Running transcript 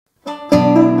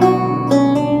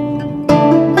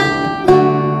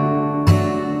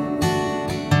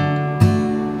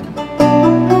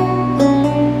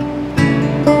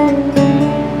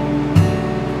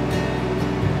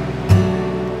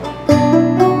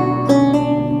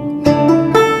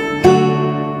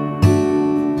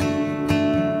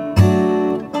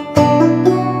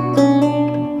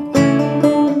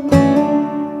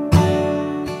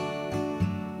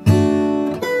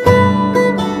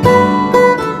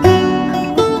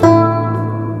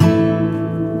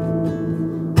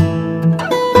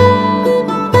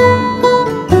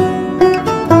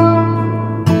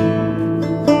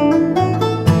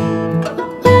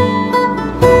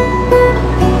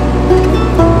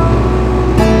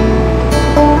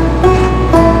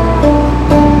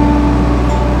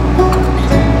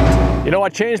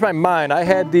changed my mind. I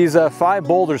had these 5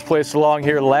 boulders placed along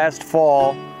here last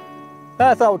fall.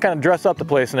 I thought we'd kind of dress up the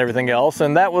place and everything else,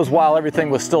 and that was while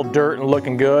everything was still dirt and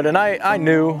looking good, and I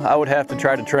knew I would have to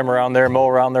try to trim around there, mow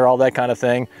around there, all that kind of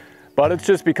thing, but it's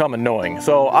just become annoying.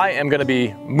 So I am going to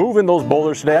be moving those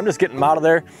boulders today. I'm just getting them out of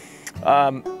there.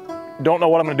 Don't know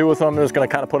what I'm going to do with them. I'm just going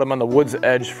to kind of put them on the woods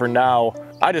edge for now.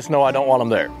 I just know I don't want them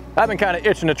there. I've been kind of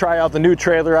itching to try out the new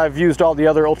trailer. I've used all the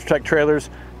other Ultratec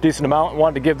trailers decent amount and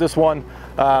wanted to give this one,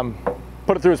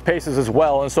 put it through its paces as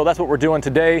well, and so that's what we're doing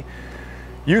today.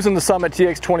 Using the Summit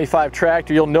TX25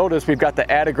 tractor, you'll notice we've got the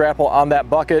Add-A-Grapple on that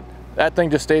bucket. That thing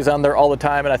just stays on there all the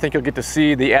time, and I think you'll get to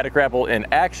see the Add-A-Grapple in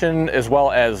action as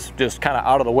well as just kind of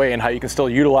out of the way and how you can still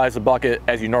utilize the bucket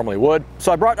as you normally would.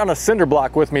 So I brought down a cinder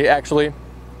block with me actually,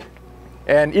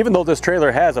 and even though this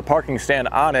trailer has a parking stand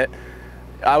on it,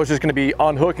 I was just going to be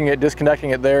unhooking it,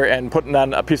 disconnecting it there and putting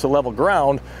on a piece of level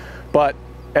ground. But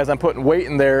as I'm putting weight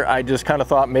in there, I just kind of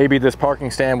thought maybe this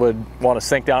parking stand would want to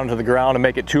sink down into the ground and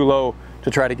make it too low to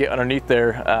try to get underneath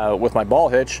there with my ball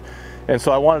hitch. And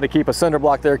so I wanted to keep a cinder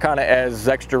block there kind of as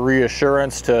extra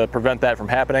reassurance to prevent that from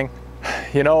happening.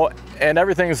 You know, and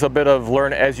everything's a bit of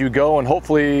learn as you go, and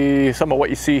hopefully some of what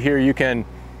you see here you can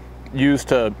use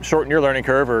to shorten your learning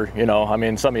curve, or, you know, I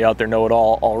mean, some of you out there know it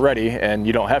all already and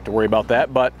you don't have to worry about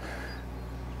that, but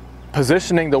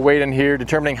positioning the weight in here,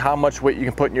 determining how much weight you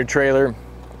can put in your trailer,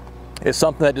 is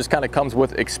something that just kind of comes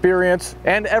with experience,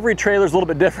 and every trailer is a little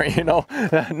bit different, you know.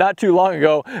 Not too long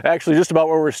ago, actually just about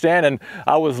where we're standing,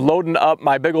 I was loading up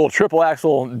my big old triple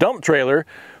axle dump trailer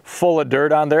full of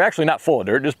dirt on there. Actually not full of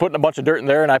dirt, just putting a bunch of dirt in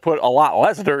there, and I put a lot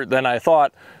less dirt than I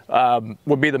thought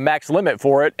would be the max limit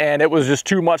for it, and it was just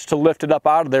too much to lift it up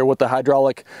out of there with the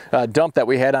hydraulic dump that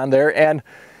we had on there. And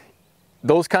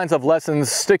those kinds of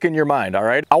lessons stick in your mind, all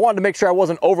right? I wanted to make sure I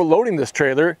wasn't overloading this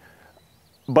trailer,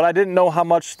 but I didn't know how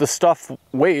much the stuff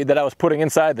weighed that I was putting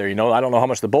inside there. You know, I don't know how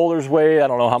much the boulders weighed, I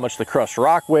don't know how much the crushed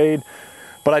rock weighed,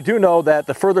 but I do know that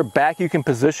the further back you can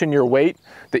position your weight,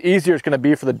 the easier it's going to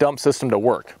be for the dump system to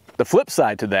work. The flip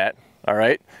side to that, all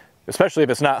right, especially if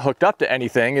it's not hooked up to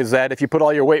anything, is that if you put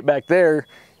all your weight back there,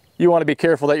 you want to be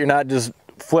careful that you're not just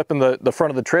flipping the front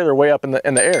of the trailer way up in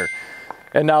the air.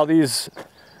 And now this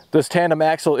tandem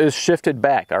axle is shifted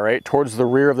back, all right, towards the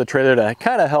rear of the trailer to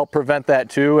kind of help prevent that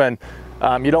too. And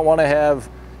you don't want to have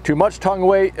too much tongue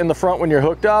weight in the front when you're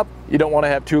hooked up. You don't want to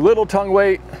have too little tongue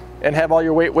weight and have all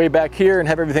your weight way back here and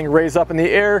have everything raised up in the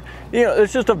air. You know,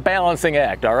 it's just a balancing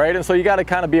act, all right? And so you got to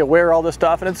kind of be aware of all this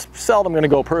stuff, and it's seldom going to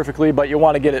go perfectly, but you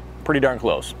want to get it pretty darn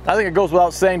close. I think it goes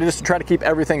without saying to just try to keep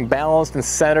everything balanced and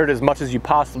centered as much as you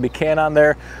possibly can on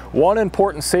there. One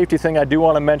important safety thing I do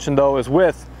want to mention though is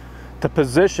with the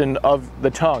position of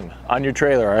the tongue on your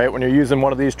trailer, all right? When you're using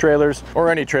one of these trailers, or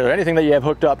any trailer, anything that you have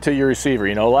hooked up to your receiver.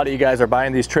 You know, a lot of you guys are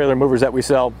buying these trailer movers that we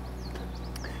sell.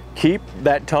 Keep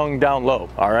that tongue down low,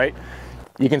 all right?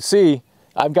 You can see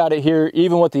I've got it here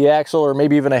even with the axle, or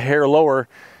maybe even a hair lower.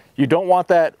 You don't want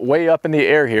that way up in the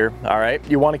air here, all right?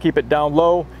 You want to keep it down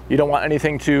low. You don't want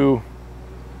anything to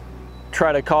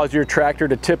try to cause your tractor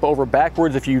to tip over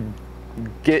backwards if you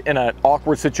get in an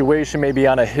awkward situation, maybe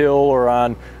on a hill or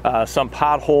on some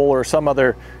pothole or some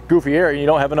other goofy area. You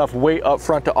don't have enough weight up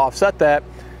front to offset that.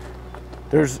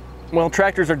 Well,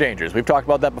 tractors are dangerous. We've talked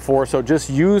about that before, so just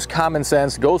use common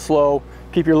sense, go slow,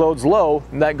 keep your loads low,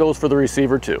 and that goes for the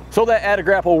receiver too. So that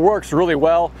Add-A-Grapple works really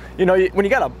well. You know, when you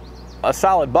got a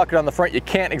solid bucket on the front, you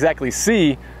can't exactly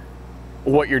see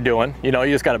what you're doing. You know,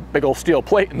 you just got a big old steel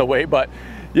plate in the way, but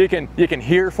you can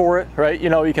hear for it, right? You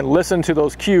know, you can listen to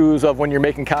those cues of when you're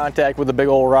making contact with a big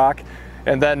old rock,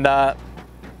 and then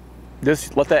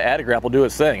just let that Add-A-Grapple do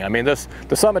its thing. I mean, the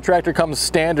Summit tractor comes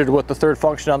standard with the third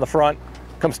function on the front,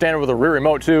 comes standard with a rear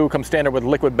remote too, comes standard with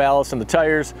liquid ballast in the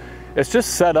tires. It's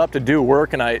just set up to do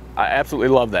work, and I absolutely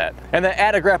love that. And the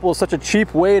Add-A-Grapple is such a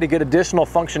cheap way to get additional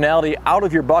functionality out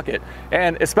of your bucket,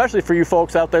 and especially for you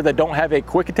folks out there that don't have a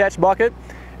quick attach bucket,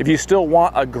 if you still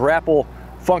want a grapple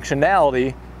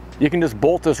functionality, you can just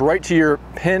bolt this right to your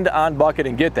pinned on bucket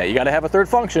and get that. You got to have a third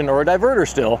function or a diverter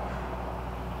still,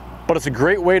 but it's a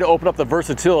great way to open up the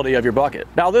versatility of your bucket.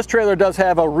 Now this trailer does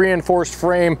have a reinforced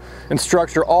frame and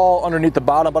structure all underneath the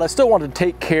bottom, but I still wanted to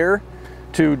take care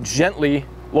to gently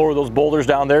lower those boulders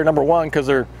down there. Number one, because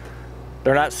they're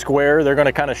not square, they're going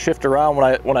to kind of shift around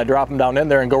when I drop them down in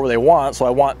there and go where they want, so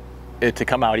I want it to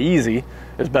come out easy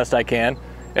as best I can,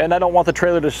 and I don't want the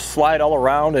trailer to slide all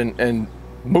around and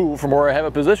move from where I have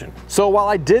it positioned. So while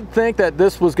I did think that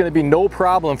this was going to be no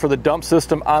problem for the dump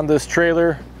system on this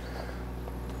trailer,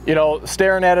 you know,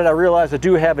 staring at it, I realized I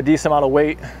do have a decent amount of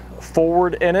weight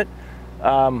forward in it,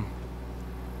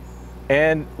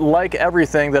 and like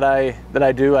everything that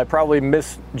I do, I probably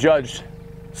misjudged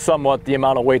somewhat the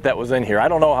amount of weight that was in here. I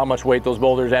don't know how much weight those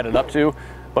boulders added up to,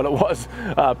 but it was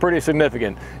pretty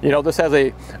significant. You know, this has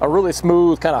a really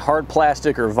smooth kind of hard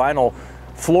plastic or vinyl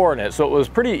floor in it, so it was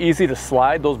pretty easy to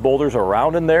slide those boulders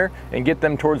around in there and get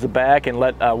them towards the back and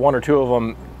let one or two of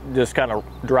them just kind of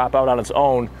drop out on its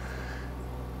own.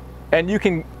 And you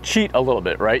can cheat a little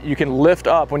bit, right? You can lift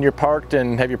up when you're parked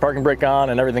and have your parking brake on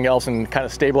and everything else and kind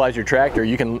of stabilize your tractor.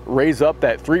 You can raise up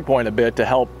that 3-point a bit to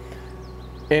help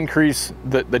increase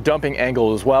the dumping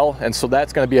angle as well. And so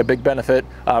that's going to be a big benefit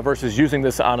versus using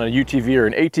this on a UTV or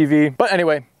an ATV. But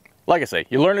anyway, like I say,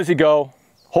 you learn as you go.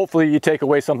 Hopefully you take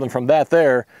away something from that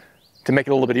there to make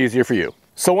it a little bit easier for you.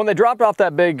 So when they dropped off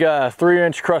that big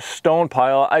 3-inch crushed stone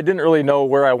pile, I didn't really know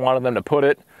where I wanted them to put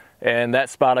it. And that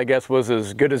spot, I guess, was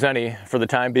as good as any for the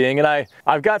time being. And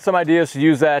I've got some ideas to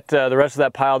use that the rest of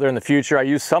that pile there in the future. I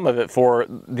used some of it for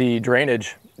the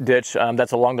drainage ditch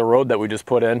that's along the road that we just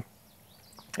put in.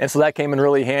 And so that came in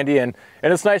really handy, and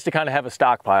it's nice to kind of have a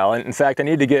stockpile. And in fact, I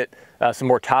need to get some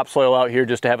more topsoil out here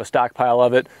just to have a stockpile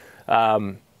of it.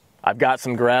 I've got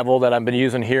some gravel that I've been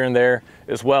using here and there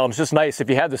as well. And it's just nice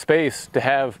if you have the space to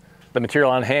have the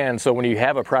material on hand, so when you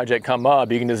have a project come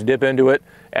up, you can just dip into it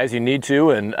as you need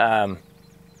to. And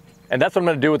that's what I'm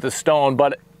going to do with this stone,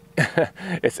 but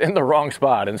it's in the wrong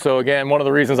spot. And so again, one of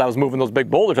the reasons I was moving those big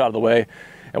boulders out of the way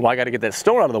and why I got to get that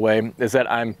stone out of the way is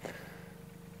that I'm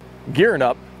gearing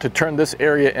up to turn this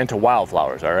area into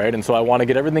wildflowers. All right, and so I want to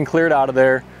get everything cleared out of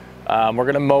there. We're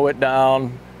going to mow it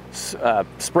down,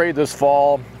 spray this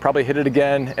fall, probably hit it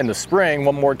again in the spring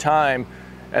one more time,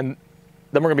 and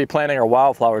then we're going to be planting our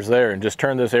wildflowers there and just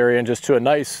turn this area into just to a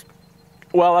nice,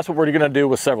 well, that's what we're going to do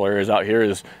with several areas out here,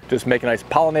 is just make a nice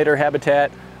pollinator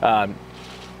habitat,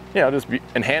 you know, just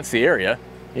enhance the area,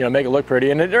 you know, make it look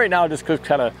pretty. And right now it just looks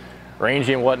kind of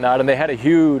rangy and whatnot, and they had a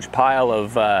huge pile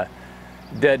of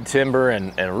dead timber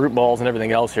and root balls and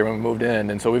everything else here when we moved in.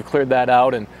 And so we've cleared that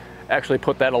out and actually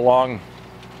put that along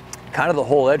kind of the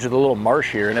whole edge of the little marsh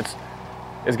here, and it's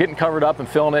getting covered up and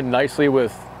filling in nicely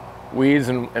with weeds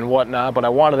and whatnot, but I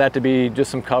wanted that to be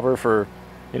just some cover for,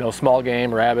 you know, small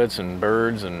game, rabbits and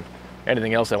birds and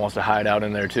anything else that wants to hide out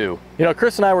in there too. You know,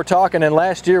 Chris and I were talking, and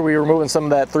last year we were moving some of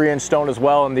that 3-inch stone as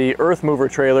well in the earth mover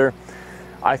trailer.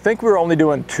 I think we were only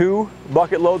doing 2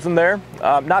 bucket loads in there,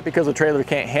 not because the trailer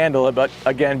can't handle it, but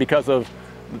again because of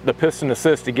the piston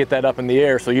assist to get that up in the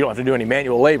air so you don't have to do any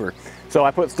manual labor. So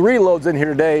I put 3 loads in here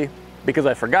today because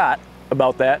I forgot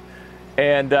about that,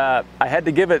 and I had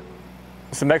to give it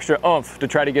some extra oomph to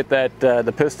try to get that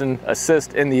the piston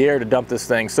assist in the air to dump this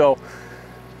thing. So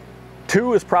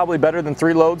 2 is probably better than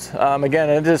 3 loads.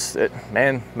 Again,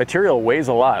 man, material weighs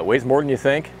a lot. It weighs more than you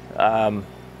think,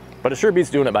 but it sure beats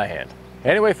doing it by hand.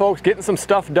 Anyway, folks, getting some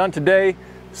stuff done today.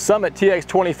 Summit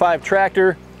TX25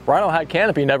 tractor. Rhino hide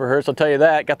canopy never hurts, I'll tell you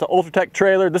that. Got the Ultratec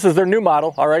trailer. This is their new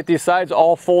model. All right, these sides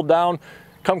all fold down,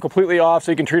 come completely off,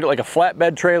 so you can treat it like a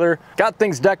flatbed trailer. Got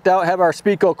things decked out, have our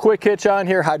Speeco quick hitch on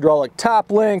here, hydraulic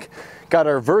top link, got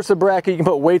our Versa bracket, you can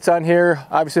put weights on here,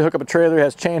 obviously hook up a trailer, it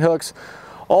has chain hooks,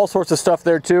 all sorts of stuff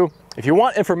there too. If you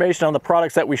want information on the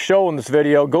products that we show in this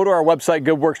video, go to our website,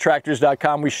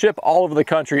 goodworkstractors.com. We ship all over the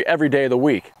country every day of the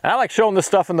week. And I like showing this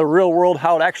stuff in the real world,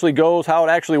 how it actually goes, how it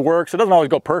actually works. It doesn't always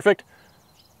go perfect,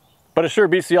 but it sure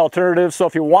beats the alternative. So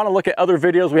if you want to look at other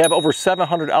videos, we have over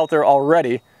 700 out there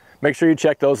already. Make sure you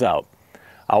check those out.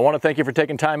 I want to thank you for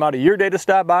taking time out of your day to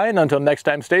stop by, and until next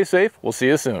time, stay safe. We'll see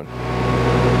you soon.